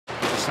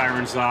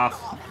Sirens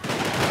off.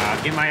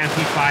 Get my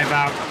MP5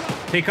 out.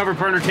 Take cover,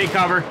 partner, take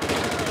cover.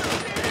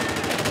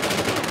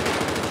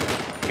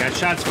 Got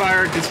shots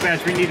fired.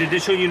 Dispatch, we need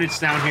additional units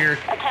down here.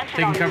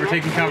 Taking cover,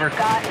 taking cover.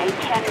 Got a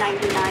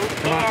 1099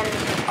 in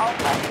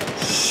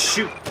Alpha.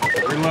 Shoot.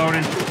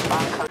 Reloading.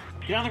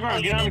 Get on the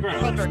ground, get on the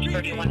ground.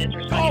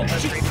 Oh,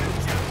 shit.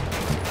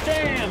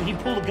 Damn, he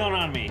pulled a gun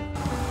on me.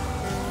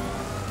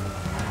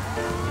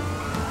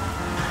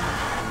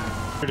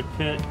 The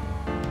pit.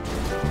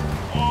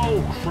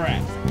 Oh,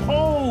 crap.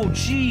 Oh,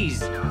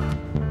 jeez.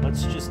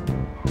 Let's just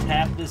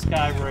tap this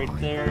guy right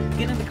there.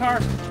 Get in the car.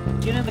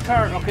 Get in the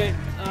car. Okay.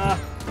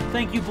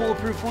 Thank you,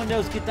 bulletproof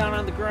windows. Get down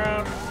on the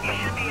ground. You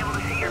should be able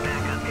to see your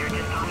back up there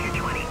just off your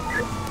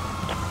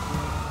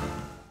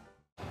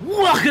 20.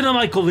 Welcome to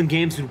Michael and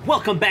Games, and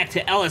welcome back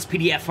to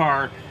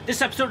LSPDFR.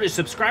 This episode is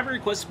subscriber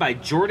requested by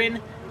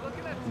Jordan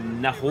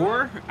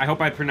Nahor. I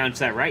hope I pronounced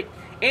that right.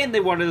 And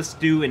they wanted us to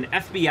do an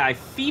FBI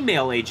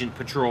female agent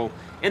patrol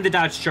in the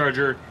Dodge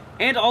Charger.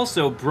 And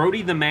also,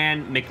 Brody the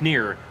Man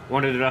McNear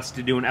wanted us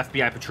to do an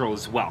FBI patrol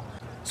as well.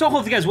 So I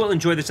hope you guys will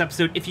enjoy this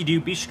episode. If you do,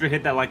 be sure to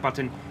hit that like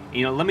button.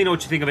 And, let me know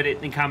what you think of it in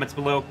the comments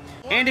below.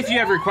 And if you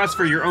have requests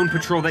for your own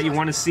patrol that you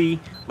want to see,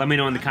 let me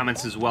know in the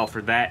comments as well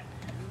for that.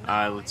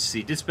 Let's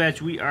see.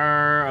 Dispatch, we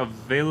are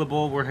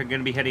available. We're going to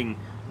be heading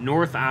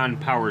north on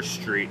Power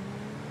Street.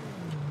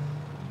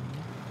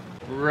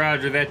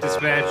 Roger that,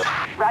 dispatch.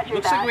 Roger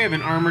Looks that. like we have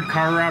an armored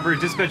car robbery.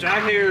 Dispatch,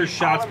 I hear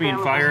shots being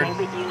fired.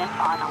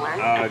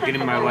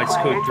 Getting my lights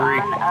code 3.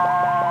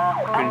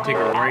 Gonna take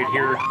a right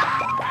here.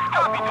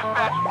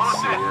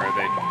 Let's see, where are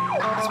they?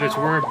 Dispatch,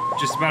 we're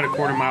just about a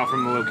quarter mile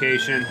from the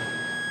location.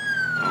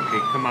 Okay,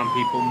 come on,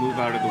 people, move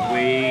out of the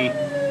way.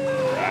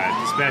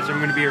 Dispatch, I'm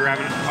gonna be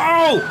arriving.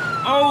 Oh!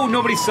 Oh,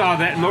 nobody saw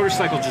that.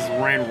 Motorcycle just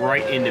ran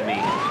right into me.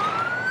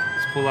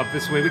 Let's pull up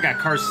this way. We got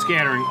cars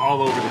scattering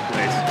all over the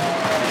place.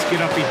 Let's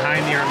get up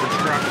behind the armored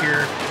truck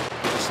here.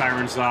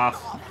 Sirens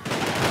off.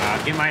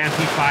 Get my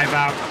MP5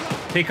 out.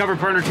 Take cover,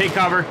 partner, take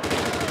cover.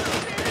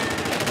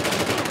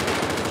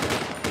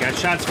 Got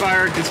shots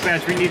fired.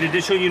 Dispatch, we need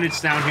additional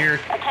units down here.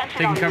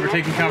 Taking cover,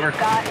 taking cover.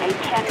 Got a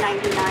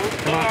 1099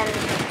 in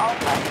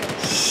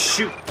Alpha.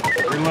 Shoot.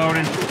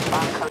 Reloading.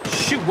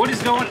 Shoot, what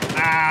is going...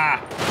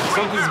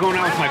 something's going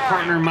on with my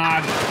partner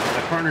mod.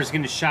 My partner's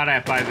getting shot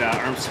at by the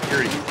armed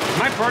security. Is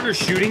my partner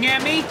shooting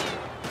at me?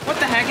 What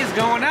the heck is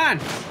going on?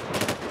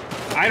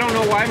 I don't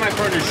know why my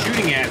partner's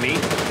shooting at me.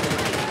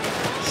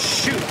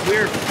 Shoot,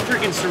 we're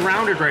freaking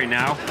surrounded right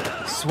now.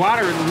 SWAT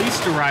at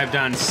least arrived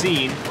on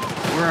scene.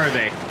 Where are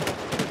they?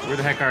 Where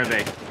the heck are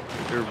they?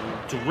 They're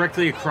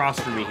directly across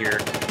from me here.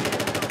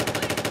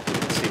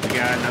 Let's see, we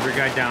got another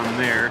guy down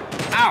there.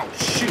 Ow,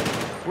 shoot.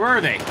 Where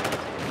are they?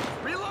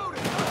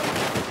 Reloading.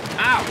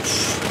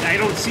 Ouch! I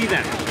don't see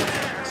them.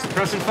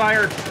 Suppressing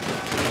fire.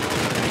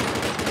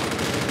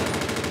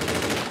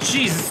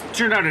 Jeez, this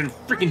turned out a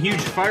freaking huge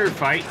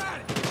firefight.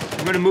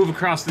 I'm gonna move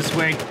across this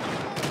way.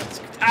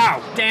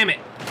 Ow! Damn it!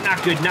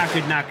 Not good, not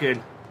good, not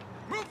good.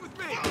 Move with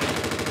me.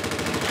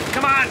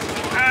 Come on!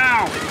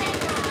 Ow!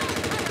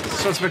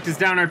 Suspect is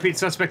down, I repeat,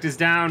 suspect is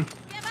down.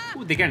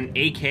 Ooh, they got an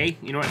AK.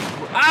 You know what?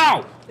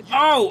 Ow!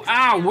 Oh!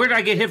 Ow! Where did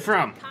I get hit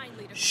from?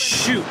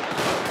 Shoot!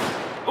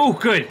 Oh,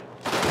 good.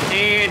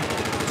 And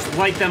just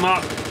light them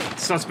up.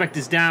 Suspect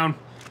is down.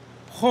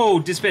 Oh,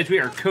 dispatch, we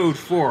are code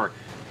 4.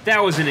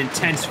 That was an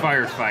intense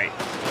firefight.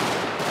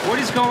 What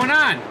is going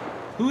on?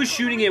 Who is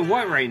shooting at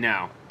what right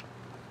now?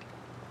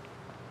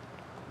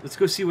 Let's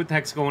go see what the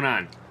heck's going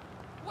on.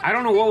 I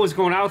don't know what was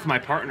going on with my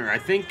partner. I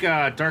think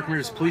Dark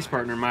Mirror's police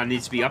partner mod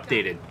needs to be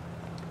updated.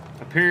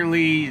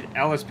 Apparently,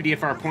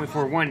 LSPDFR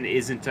 0.41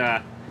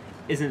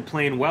 isn't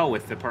playing well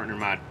with the partner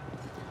mod.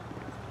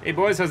 Hey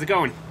boys, how's it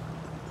going?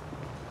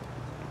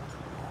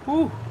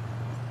 Whew.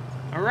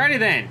 Alrighty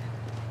then.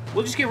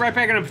 We'll just get right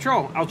back on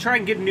patrol. I'll try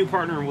and get a new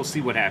partner and we'll see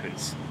what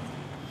happens.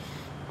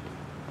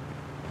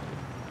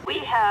 We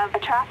have a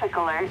traffic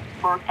alert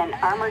for an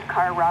armored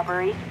car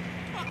robbery.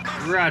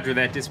 Roger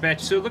that,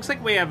 dispatch. So it looks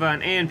like we have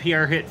an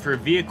ANPR hit for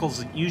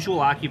vehicles usual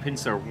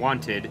occupants are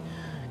wanted,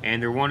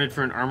 and they're wanted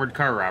for an armored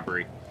car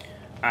robbery.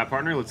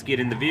 Partner, let's get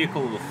in the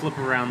vehicle. We'll flip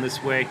around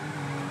this way.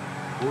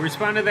 We'll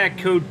respond to that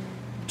code,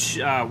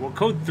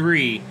 code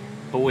 3,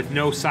 but with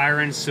no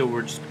sirens, so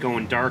we're just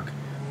going dark.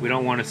 We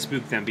don't want to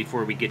spook them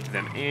before we get to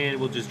them, and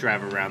we'll just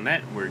drive around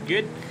that. We're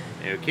good.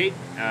 Okay,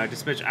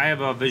 dispatch, I have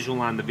a visual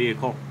on the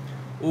vehicle.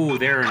 Ooh,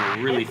 they're in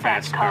a really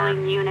fast car.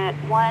 Calling Unit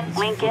 1,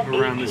 Lincoln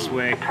flip around this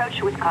way.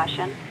 Approach with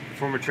caution.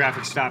 Perform a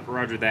traffic stop,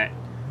 roger that.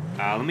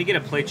 Let me get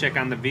a plate check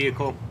on the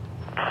vehicle.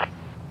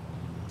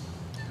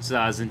 It's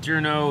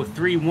Zenturno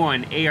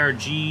 31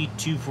 ARG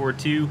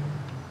 242.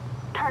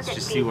 Let's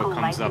just see what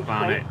comes up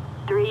on it.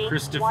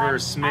 Christopher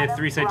Smith,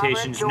 3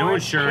 citations, no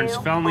insurance,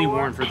 felony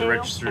warrant for the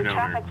registered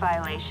owner.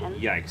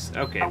 Yikes.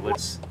 Okay,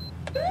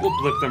 we'll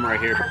blip them right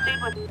here.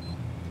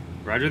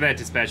 Roger that,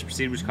 dispatch.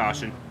 Proceed with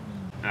caution.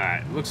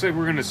 Alright, looks like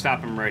we're gonna stop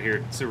him right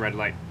here. It's a red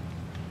light.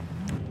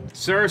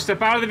 Sir,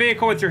 step out of the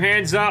vehicle with your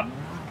hands up.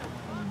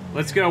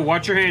 Let's go.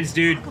 Watch your hands,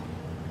 dude.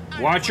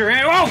 Watch your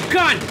hand. Oh,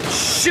 gun!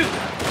 Shoot!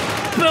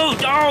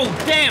 Boot! Oh,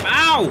 damn!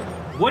 Ow!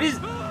 What was...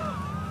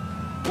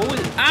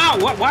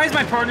 Ow! Why is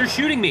my partner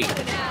shooting me?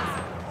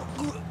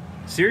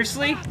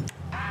 Seriously?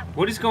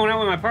 What is going on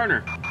with my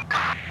partner?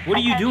 What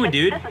are you doing,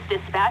 dude? This is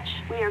dispatch.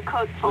 We are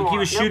code 4. Look, he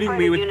was shooting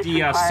me with the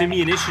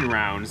simunition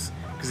rounds,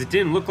 because it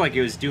didn't look like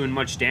it was doing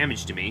much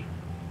damage to me.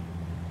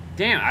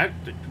 Damn,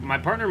 my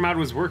partner mod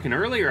was working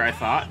earlier, I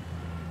thought.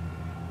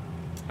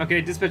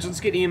 Okay, dispatch, let's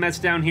get EMS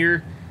down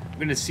here. I'm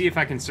going to see if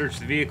I can search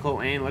the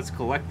vehicle, and let's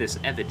collect this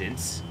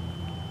evidence.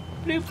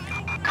 Bloop.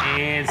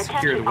 And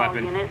secure the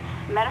weapon. All units.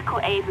 Medical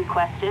aid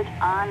requested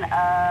on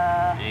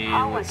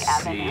Howard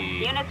Avenue.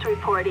 Units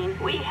reporting.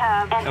 We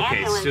have an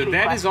ambulance so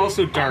that is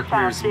also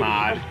Darkmir's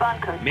mod.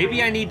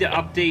 Maybe I need to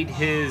update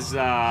his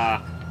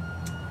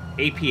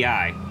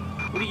API.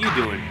 What are you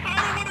doing?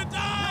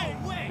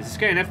 Is this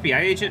guy an FBI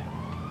agent?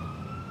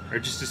 Or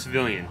just a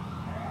civilian?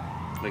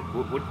 Like,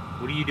 what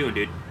are you doing,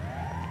 dude?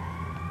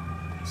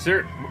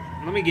 Sir,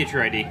 let me get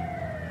your ID.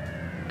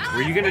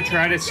 Were you gonna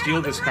try to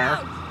steal this car?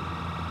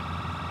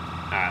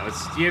 Alright,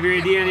 do you have your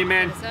ID on you,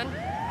 man?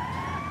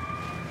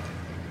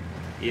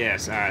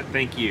 Yes,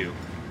 thank you.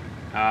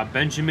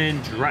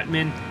 Benjamin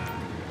Drutman.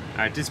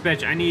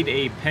 Dispatch, I need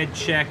a ped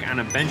check on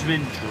a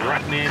Benjamin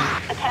Drutman,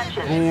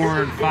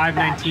 born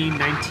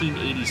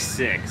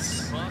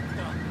 5/19/1986.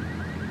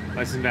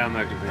 License valid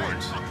electric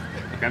warrants.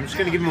 Okay, I'm just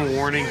gonna give him a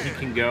warning. He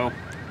can go.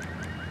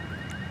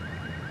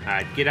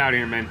 Alright, get out of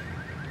here, man.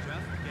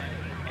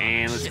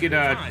 And let's get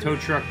a tow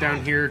truck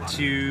down here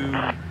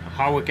to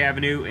Hawick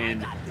Avenue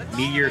and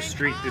Meteor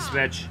Street,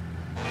 dispatch.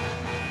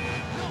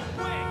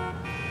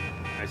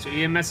 Alright, so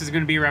EMS is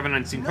going to be arriving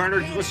on scene.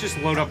 Partner, let's just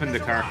load up in the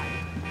car.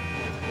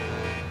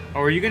 Oh,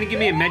 are you going to give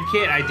me a med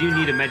kit? I do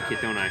need a med kit,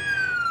 don't I? I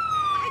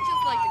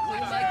just like to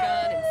clean my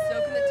gun and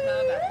soak in the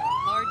tub after a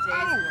hard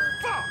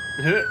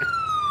day's work.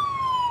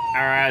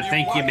 Alright,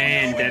 thank you,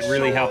 man. That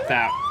really helped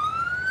out.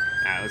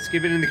 Alright, let's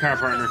get it in the car,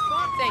 partner.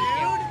 Thank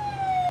you.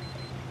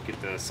 Get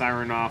the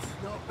siren off.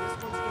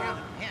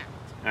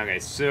 Okay,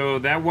 so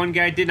that one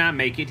guy did not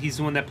make it. He's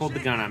the one that pulled the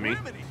gun on me.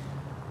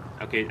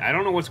 Okay, I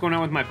don't know what's going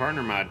on with my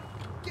partner mod.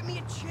 Give me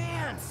a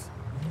chance.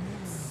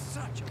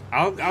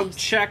 I'll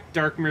check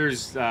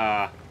Darkmir's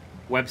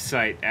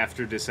website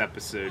after this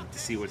episode to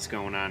see what's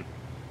going on.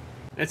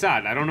 That's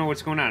odd. I don't know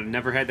what's going on. I've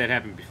never had that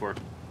happen before.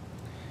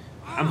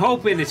 I'm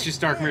hoping it's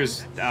just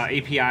Darkmir's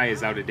API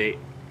is out of date.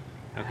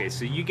 Okay,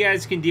 so you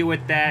guys can deal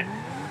with that.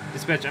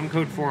 Dispatch, I'm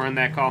code 4 on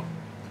that call.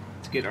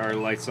 Let's get our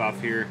lights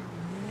off here.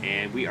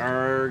 And we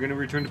are going to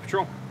return to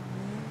patrol.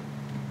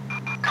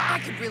 I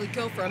could really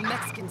go for a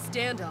Mexican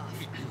standoff.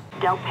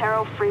 Del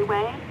Perro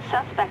Freeway.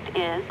 Suspect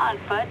is on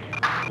foot.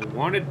 A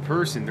wanted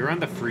person. They're on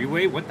the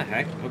freeway? What the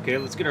heck? Okay,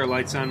 let's get our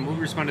lights on. We'll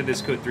respond to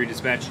this code 3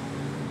 dispatch.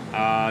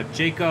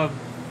 Jacob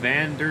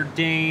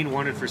Vanderdane,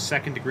 wanted for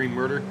 2nd-degree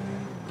murder.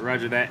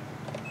 Roger that.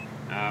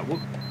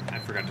 Whoop, I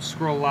forgot to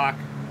scroll lock.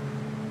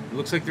 It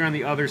looks like they're on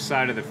the other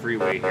side of the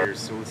freeway here,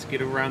 so let's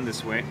get around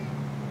this way.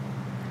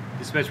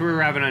 Dispatch, we're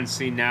arriving on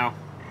scene now.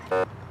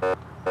 FBI, move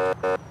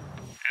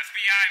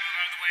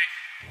out of the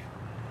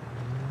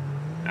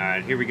way.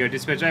 Alright, here we go.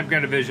 Dispatch, I've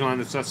got a visual on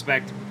the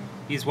suspect.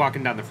 He's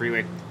walking down the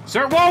freeway.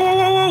 Sir, whoa, whoa,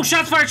 whoa, whoa!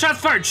 Shots fired, shots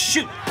fired!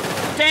 Shoot!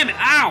 Damn it!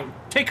 Ow!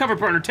 Take cover,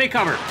 partner, take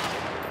cover!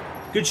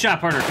 Good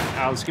shot, partner.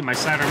 Let's get my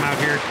sidearm out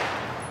here.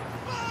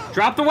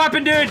 Drop the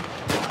weapon, dude!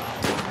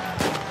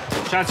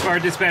 Shots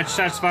fired, dispatch.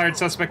 Shots fired.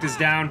 Suspect is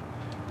down.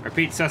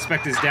 Repeat,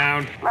 suspect is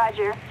down.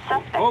 Roger.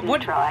 Suspect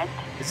neutralized.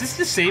 Is this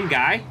the same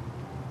guy?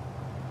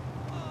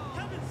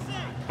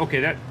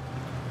 Okay, that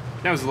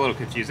was a little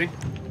confusing.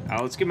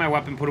 Let's get my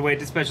weapon put away.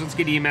 Dispatch, let's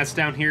get EMS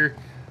down here.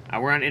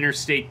 We're on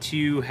Interstate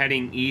 2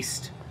 heading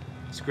east.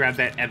 Let's grab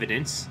that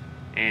evidence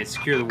and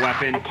secure the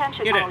weapon.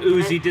 Attention, get an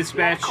Uzi,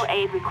 dispatch. Medical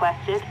aid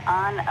requested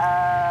on,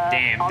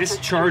 damn, this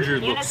Charger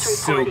looks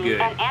so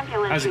good.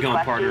 How's it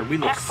going, partner? We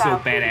look so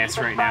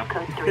badass right now.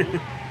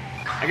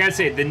 I gotta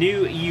say, the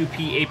new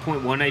EUP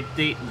 8.1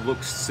 update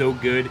looks so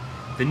good.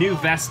 The new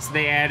vests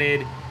they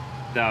added,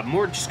 the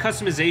more just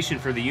customization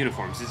for the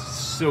uniforms is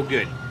so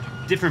good.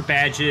 Different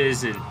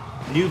badges and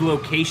new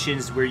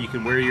locations where you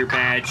can wear your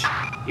badge,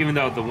 even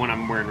though the one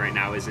I'm wearing right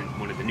now isn't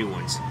one of the new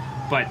ones.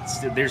 But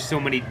there's so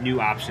many new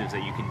options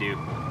that you can do.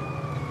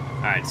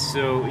 Alright,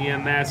 so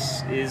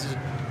EMS is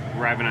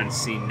arriving on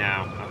scene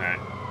now.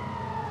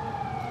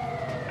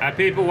 Okay.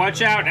 People,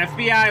 watch out.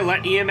 FBI,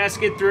 let EMS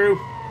get through.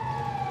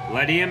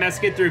 Let EMS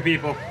get through,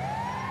 people.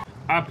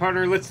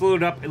 Partner, let's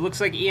load up. It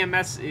looks like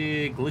EMS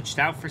glitched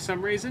out for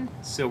some reason,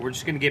 so we're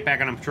just going to get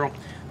back on patrol.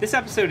 This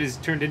episode has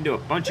turned into a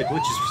bunch of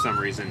glitches for some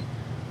reason.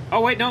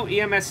 Oh, wait, no,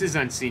 EMS is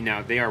on scene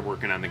now. They are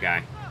working on the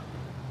guy.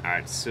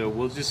 Alright, so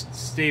we'll just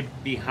stay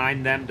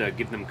behind them to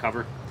give them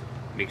cover.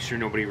 Make sure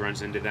nobody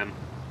runs into them.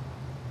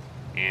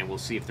 And we'll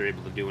see if they're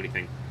able to do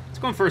anything. Let's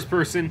go in first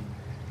person.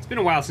 It's been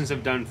a while since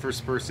I've done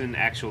first person,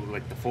 actual,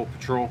 like, the full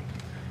patrol.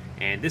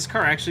 And this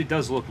car actually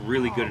does look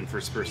really good in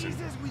first person.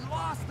 Jesus, we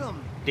lost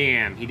them.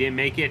 Damn, he didn't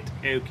make it?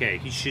 Okay,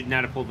 he should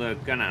not have pulled the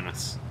gun on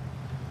us.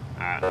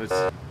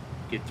 Let's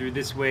get through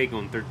this way, go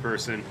in third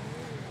person.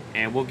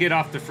 And we'll get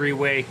off the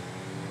freeway,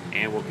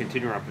 and we'll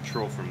continue our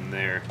patrol from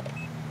there.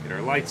 Get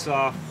our lights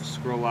off,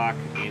 scroll lock,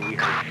 and we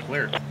are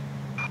clear.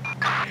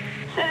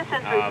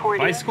 Citizens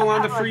reporting bicycle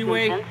on the a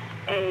freeway? nuisance.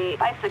 A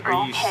bicycle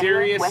Are you heading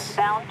serious?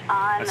 westbound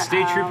on A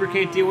state trooper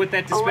can't deal with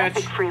that, dispatch?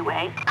 Olympic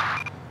Freeway.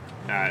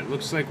 Alright,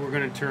 looks like we're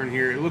going to turn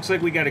here. It looks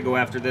like we got to go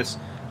after this.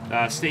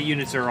 State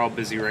units are all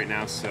busy right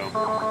now, so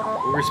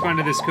we'll respond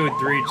to this code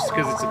 3 just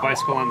because it's a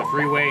bicycle on the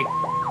freeway.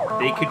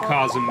 They could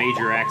cause a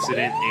major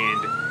accident,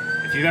 and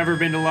if you've ever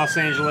been to Los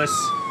Angeles,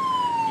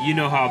 you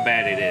know how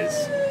bad it is.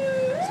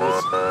 So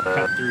let's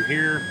cut through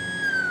here,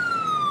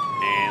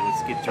 and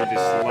let's get through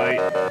this light.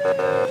 FBI,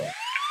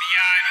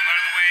 move out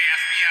of the way,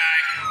 FBI!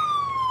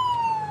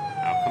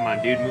 Oh, come on,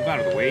 dude, move out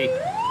of the way.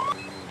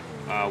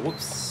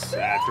 Whoops,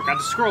 I forgot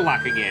to scroll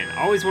lock again.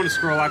 Always want to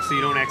scroll lock so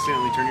you don't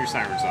accidentally turn your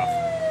sirens off.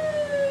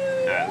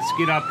 Alright, let's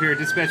get up here.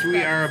 Dispatch,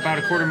 we are about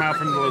a quarter mile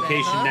from the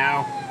location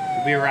now.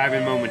 We'll be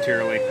arriving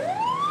momentarily.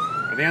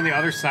 Are they on the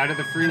other side of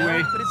the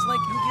freeway? No, but it's like,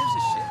 who gives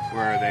a shit?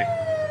 Where are they?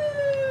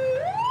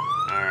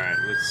 Alright,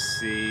 let's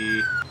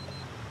see.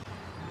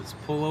 Let's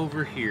pull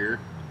over here.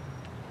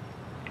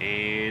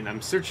 And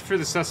I'm searching for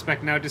the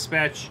suspect now,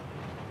 dispatch.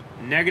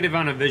 Negative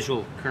on a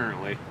visual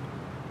currently.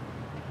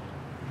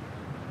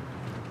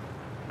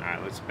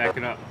 Alright, let's back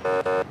it up.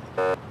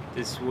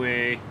 This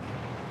way.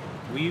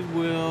 We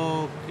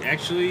will...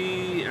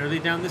 Actually, are they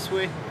down this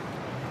way?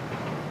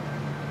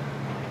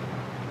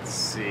 Let's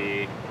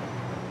see.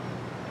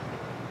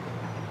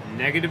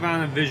 Negative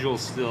on the visual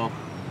still.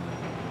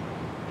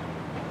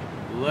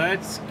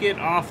 Let's get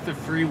off the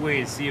freeway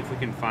and see if we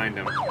can find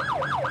them.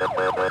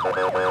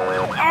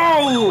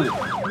 Oh!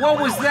 What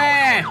was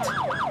that?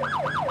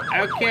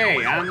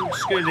 Okay, I'm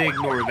just going to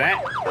ignore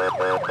that.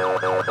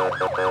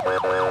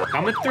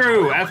 Coming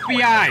through.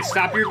 FBI,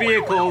 stop your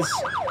vehicles.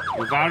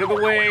 Move out of the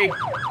way.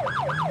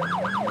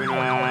 We're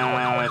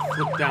going to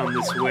flip down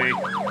this way.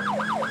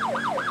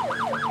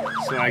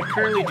 So I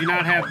currently do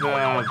not have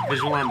the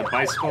visual on the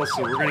bicycle,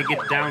 so we're going to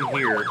get down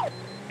here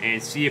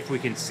and see if we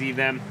can see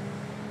them.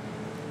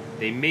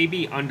 They may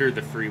be under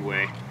the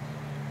freeway.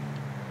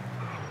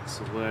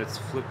 So let's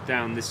flip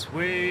down this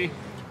way.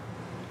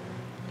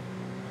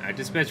 Alright,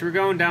 dispatch, we're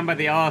going down by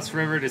the LS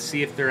River to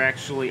see if they're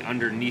actually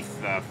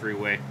underneath the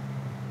freeway.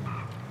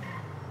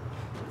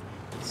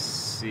 Let's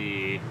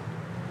see.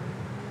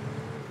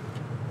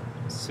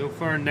 So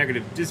far,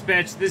 negative.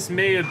 Dispatch, this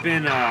may have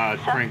been a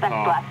prank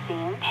call. Suspect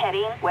seen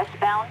heading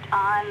westbound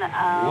on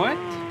What?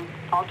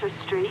 Alter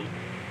Street.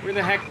 Where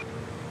the heck?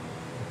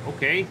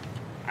 Okay.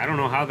 I don't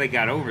know how they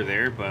got over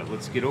there, but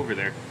let's get over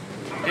there.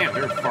 Damn,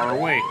 they're far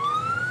away.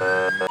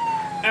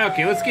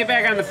 Okay, let's get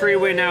back on the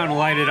freeway now and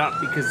light it up,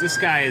 because this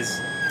guy is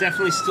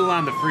definitely still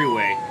on the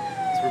freeway.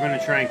 So we're going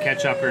to try and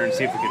catch up here and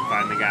see if we can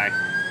find the guy.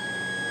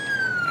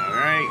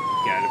 Alright,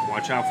 gotta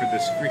watch out for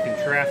this freaking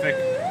traffic.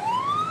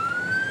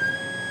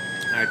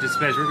 Alright,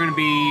 dispatch, we're going to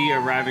be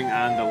arriving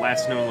on the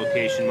last known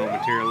location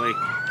momentarily.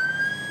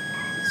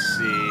 Let's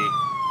see.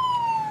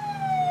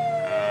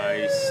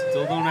 I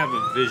still don't have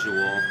a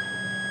visual.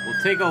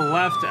 We'll take a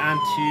left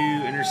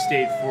onto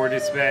Interstate 4,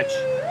 dispatch.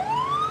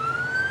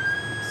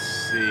 Let's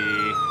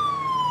see.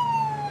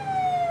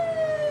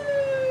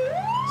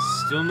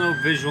 Still no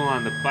visual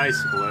on the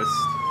bicyclist.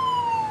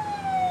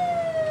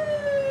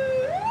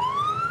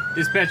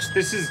 Dispatch,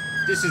 this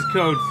is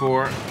code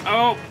 4.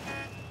 Oh!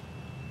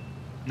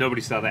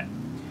 Nobody saw that.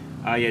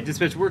 Yeah,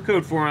 dispatch, we're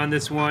code 4 on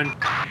this one.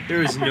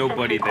 There is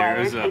nobody there.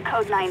 There's a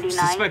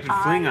suspected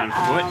fleeing on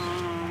foot.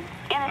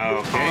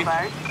 Okay.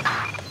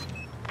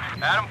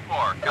 Adam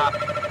 4, copy.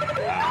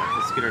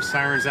 Let's get our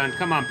sirens on.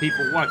 Come on,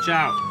 people, watch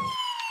out.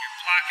 You're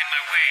blocking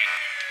my way.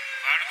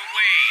 Move out of the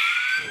way.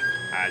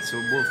 Alright, so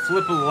we'll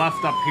flip a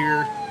left up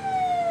here.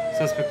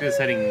 Suspect is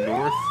heading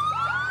north.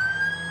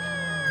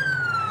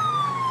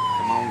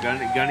 Come on,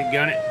 gun it, gun it,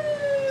 gun it.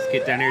 Let's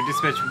get down here.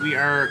 Dispatch, we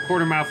are a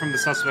quarter mile from the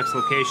suspect's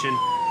location.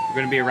 We're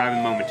going to be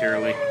arriving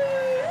momentarily.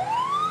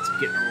 Let's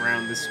get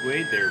around this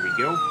way. There we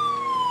go.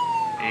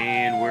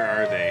 And where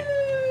are they?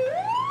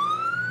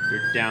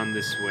 They're down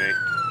this way.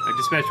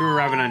 Dispatch, we're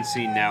arriving on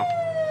scene now.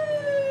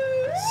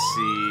 Let's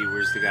see,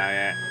 where's the guy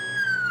at?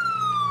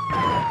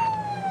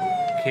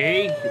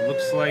 Okay, it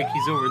looks like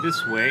he's over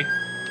this way.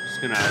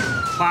 Just gonna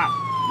plop,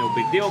 no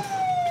big deal.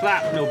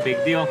 Plop, no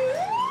big deal.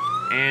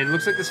 And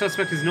looks like the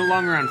suspect is no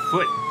longer on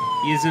foot.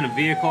 He is in a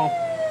vehicle.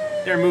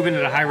 They're moving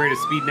at a high rate of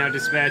speed now,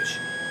 dispatch.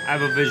 I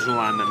have a visual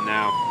on them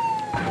now.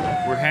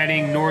 We're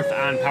heading north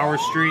on Power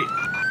Street.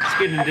 Let's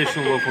get an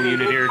additional local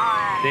unit here.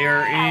 They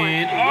are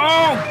in...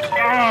 Oh!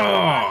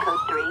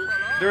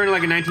 They're in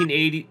like a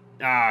 1980...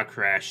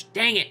 crash.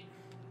 Dang it!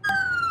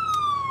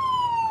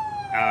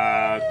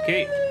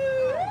 Okay.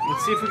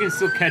 Let's see if we can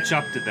still catch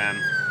up to them.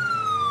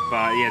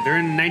 But yeah, they're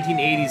in a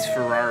 1980s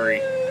Ferrari.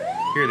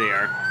 Here they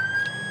are.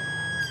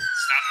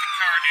 Stop the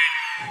car,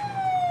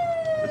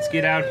 dude. Let's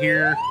get out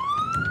here.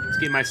 Let's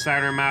get my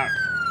sidearm out.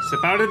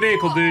 Step out of the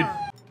vehicle, dude.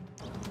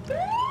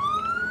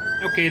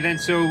 Okay, then,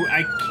 so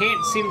I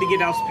can't seem to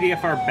get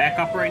LSPDFR back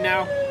up right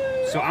now.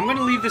 So I'm going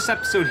to leave this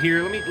episode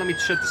here. Let me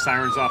shut the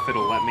sirens off.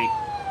 It'll let me.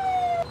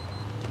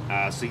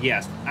 So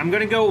yes, I'm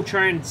going to go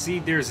try and see.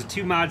 There's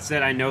 2 mods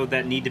that I know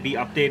that need to be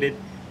updated.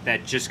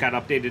 that just got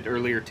updated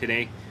earlier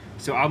today.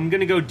 So I'm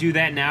going to go do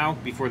that now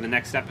before the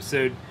next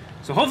episode.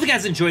 So hopefully you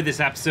guys enjoyed this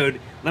episode.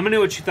 Let me know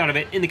what you thought of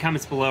it in the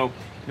comments below.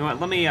 You know what?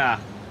 Let me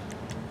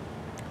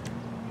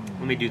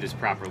do this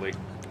properly.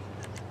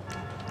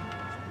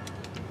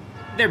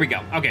 There we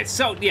go. Okay,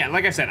 so yeah,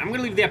 like I said, I'm going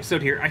to leave the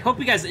episode here. I hope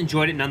you guys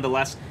enjoyed it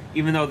nonetheless,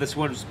 even though this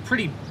one was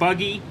pretty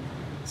buggy.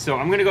 So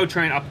I'm going to go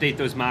try and update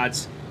those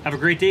mods. Have a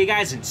great day,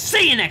 guys, and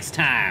see you next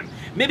time!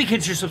 Maybe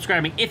consider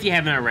subscribing if you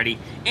haven't already,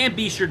 and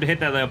be sure to hit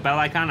that little bell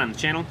icon on the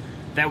channel.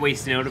 That way you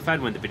stay notified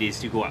when the videos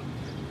do go up.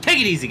 Take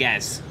it easy,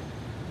 guys!